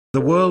The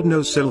world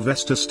knows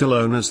Sylvester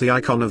Stallone as the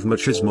icon of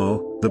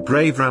machismo, the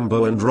brave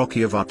Rambo and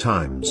Rocky of our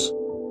times.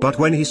 But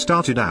when he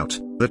started out,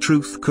 the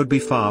truth could be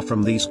far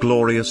from these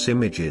glorious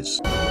images.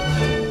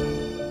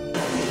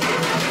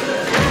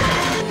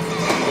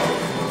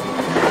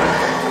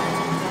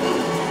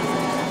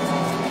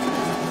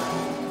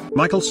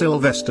 Michael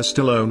Sylvester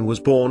Stallone was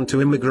born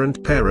to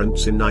immigrant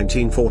parents in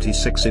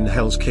 1946 in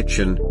Hell's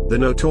Kitchen, the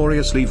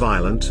notoriously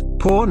violent,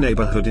 poor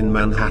neighborhood in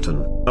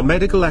Manhattan. A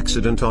medical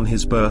accident on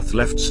his birth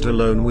left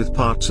Stallone with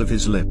parts of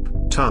his lip,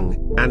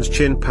 tongue, and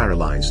chin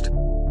paralyzed.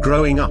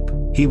 Growing up,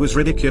 he was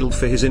ridiculed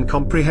for his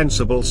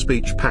incomprehensible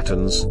speech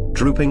patterns,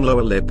 drooping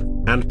lower lip,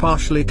 and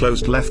partially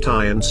closed left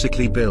eye and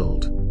sickly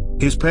build.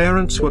 His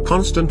parents were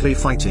constantly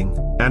fighting,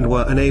 and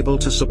were unable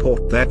to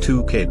support their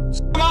two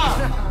kids.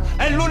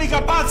 È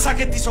l'unica pazza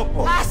che ti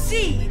sopporta! Ah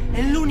sì,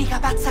 è l'unica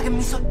pazza che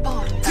mi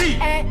sopporta! Sì!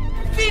 È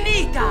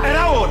finita!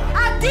 Era ora!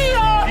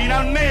 Addio!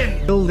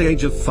 Finalmente! Till the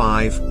age of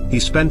 5, he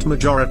spent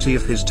majority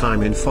of his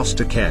time in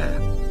foster care.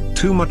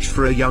 Too much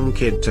for a young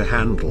kid to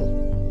handle.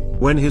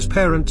 When his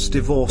parents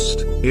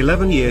divorced,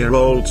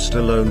 11-year-old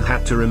Stallone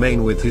had to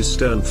remain with his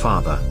stern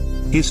father.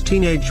 His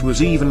teenage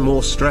was even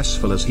more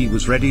stressful as he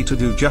was ready to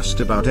do just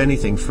about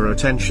anything for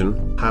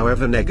attention,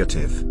 however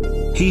negative.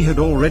 He had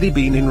already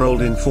been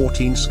enrolled in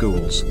 14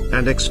 schools,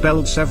 and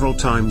expelled several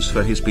times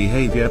for his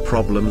behavior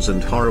problems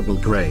and horrible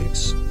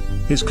grades.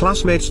 His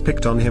classmates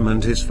picked on him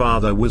and his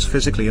father was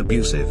physically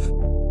abusive.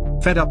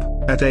 Fed up,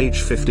 at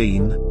age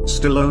 15,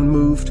 Stallone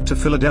moved to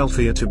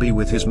Philadelphia to be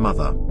with his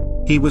mother.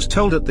 He was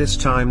told at this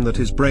time that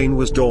his brain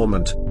was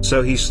dormant,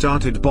 so he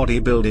started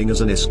bodybuilding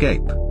as an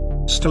escape.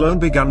 Stallone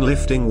began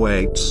lifting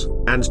weights,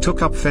 and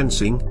took up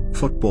fencing,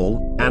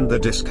 football, and the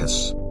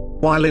discus.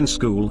 While in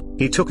school,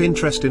 he took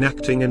interest in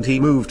acting and he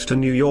moved to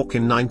New York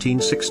in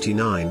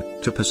 1969,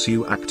 to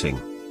pursue acting.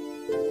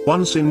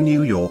 Once in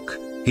New York,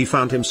 he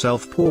found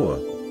himself poor.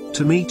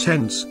 To meet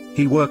ends,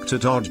 he worked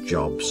at odd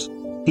jobs.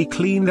 He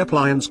cleaned up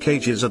lions'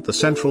 cages at the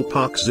Central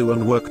Park Zoo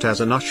and worked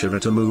as an usher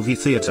at a movie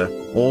theater,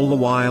 all the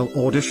while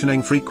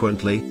auditioning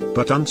frequently,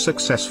 but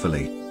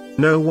unsuccessfully.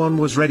 No one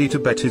was ready to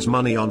bet his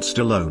money on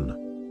Stallone.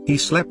 He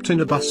slept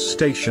in a bus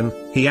station,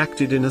 he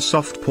acted in a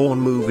soft porn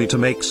movie to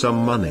make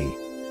some money.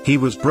 He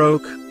was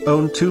broke,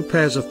 owned 2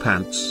 pairs of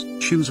pants,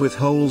 shoes with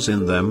holes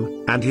in them,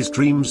 and his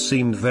dreams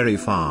seemed very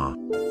far.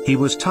 He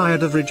was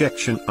tired of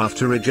rejection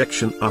after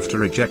rejection after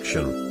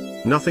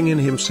rejection. Nothing in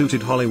him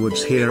suited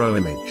Hollywood's hero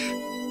image.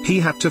 He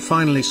had to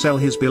finally sell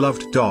his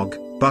beloved dog,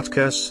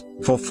 Butkus,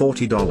 for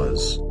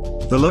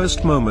 $40. The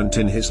lowest moment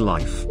in his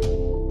life.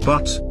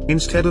 But,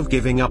 instead of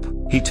giving up,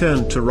 he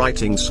turned to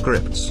writing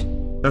scripts.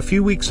 A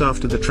few weeks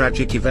after the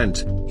tragic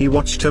event, he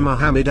watched a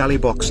Muhammad Ali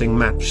boxing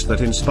match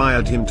that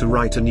inspired him to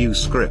write a new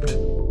script.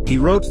 He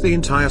wrote the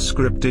entire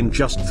script in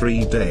just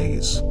 3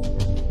 days.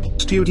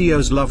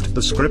 Studios loved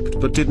the script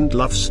but didn't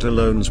love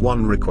Stallone's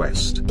one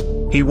request.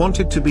 He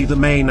wanted to be the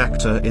main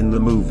actor in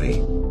the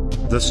movie.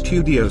 The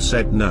studio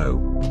said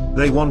no.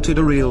 They wanted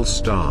a real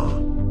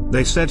star.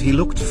 They said he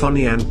looked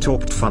funny and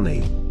talked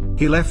funny.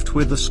 He left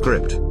with the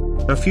script.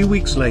 A few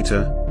weeks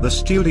later, the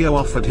studio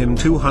offered him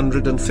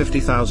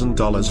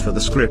 $250,000 for the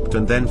script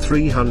and then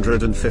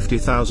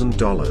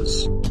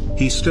 $350,000.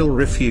 He still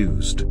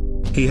refused.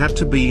 He had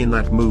to be in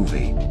that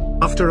movie.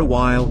 After a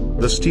while,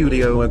 the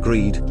studio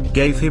agreed,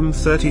 gave him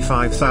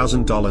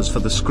 $35,000 for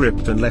the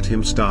script and let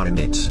him star in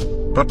it.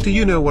 But do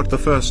you know what the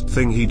first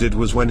thing he did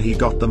was when he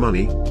got the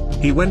money?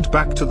 He went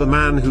back to the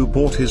man who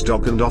bought his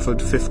dog and offered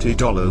 $50,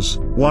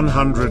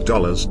 $100,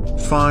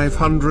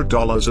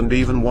 $500 and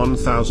even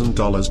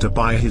 $1,000 to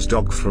buy his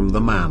dog from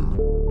the man.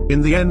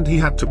 In the end he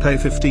had to pay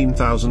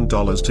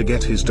 $15,000 to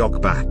get his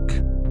dog back.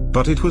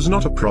 But it was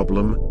not a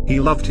problem, he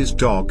loved his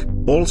dog.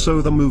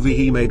 Also the movie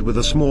he made with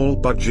a small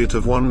budget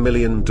of $1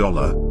 million,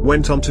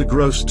 went on to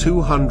gross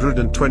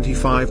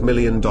 $225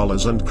 million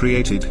and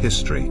created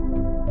history.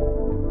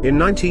 In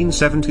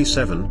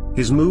 1977,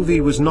 his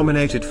movie was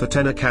nominated for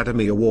 10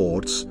 Academy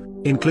Awards,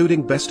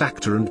 including Best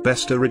Actor and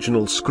Best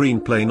Original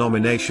Screenplay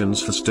nominations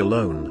for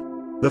Stallone.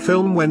 The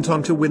film went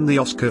on to win the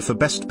Oscar for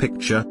Best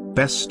Picture,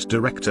 Best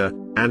Director,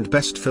 and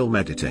Best Film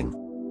Editing.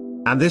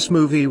 And this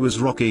movie was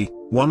Rocky,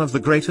 one of the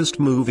greatest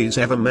movies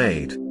ever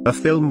made, a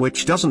film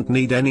which doesn't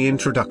need any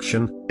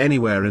introduction,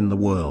 anywhere in the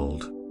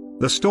world.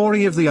 The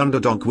story of the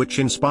underdog which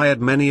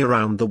inspired many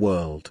around the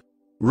world.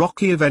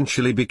 Rocky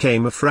eventually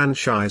became a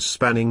franchise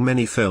spanning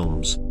many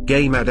films,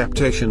 game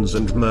adaptations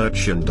and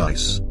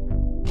merchandise.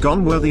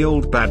 Gone were the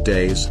old bad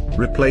days,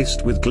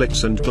 replaced with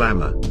glitz and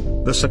glamour.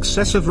 The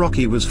success of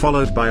Rocky was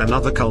followed by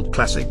another cult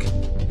classic.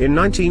 In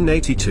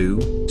 1982,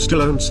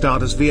 Stallone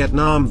starred as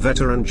Vietnam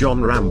veteran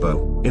John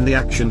Rambo, in the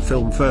action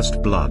film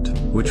First Blood,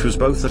 which was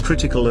both a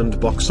critical and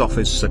box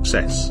office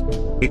success.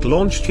 It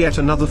launched yet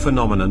another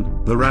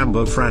phenomenon, the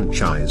Rambo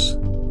franchise.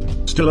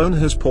 Stallone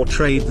has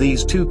portrayed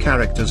these two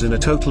characters in a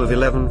total of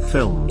 11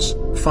 films,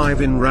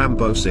 5 in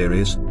Rambo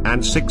series,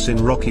 and 6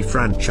 in Rocky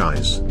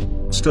franchise.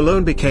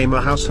 Stallone became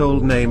a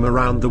household name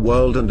around the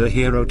world and a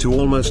hero to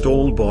almost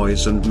all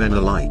boys and men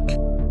alike.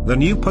 The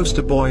new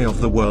poster boy of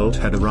the world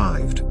had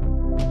arrived.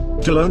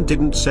 Stallone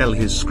didn't sell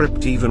his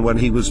script even when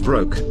he was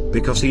broke,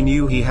 because he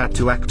knew he had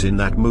to act in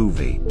that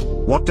movie.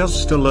 What does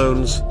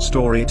Stallone's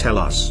story tell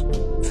us?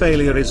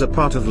 Failure is a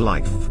part of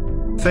life.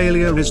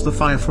 Failure is the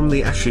fire from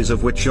the ashes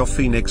of which your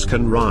phoenix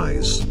can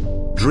rise.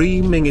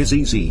 Dreaming is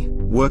easy,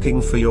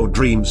 working for your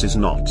dreams is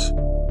not.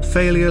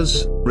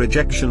 Failures,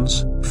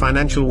 rejections,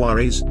 financial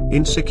worries,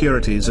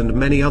 insecurities and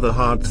many other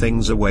hard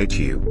things await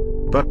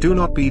you. But do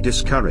not be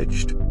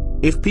discouraged.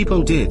 If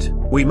people did,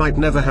 we might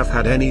never have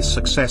had any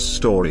success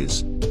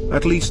stories.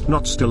 At least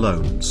not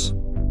Stallone's.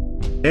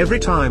 Every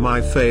time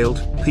I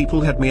failed,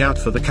 people had me out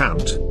for the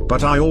count,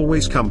 but I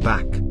always come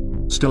back.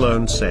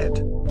 Stallone said.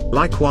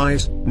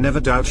 Likewise, never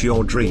doubt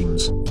your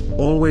dreams.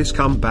 Always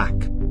come back.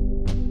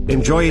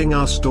 Enjoying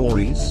our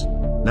stories?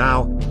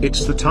 Now,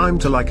 it's the time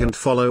to like and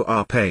follow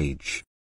our page.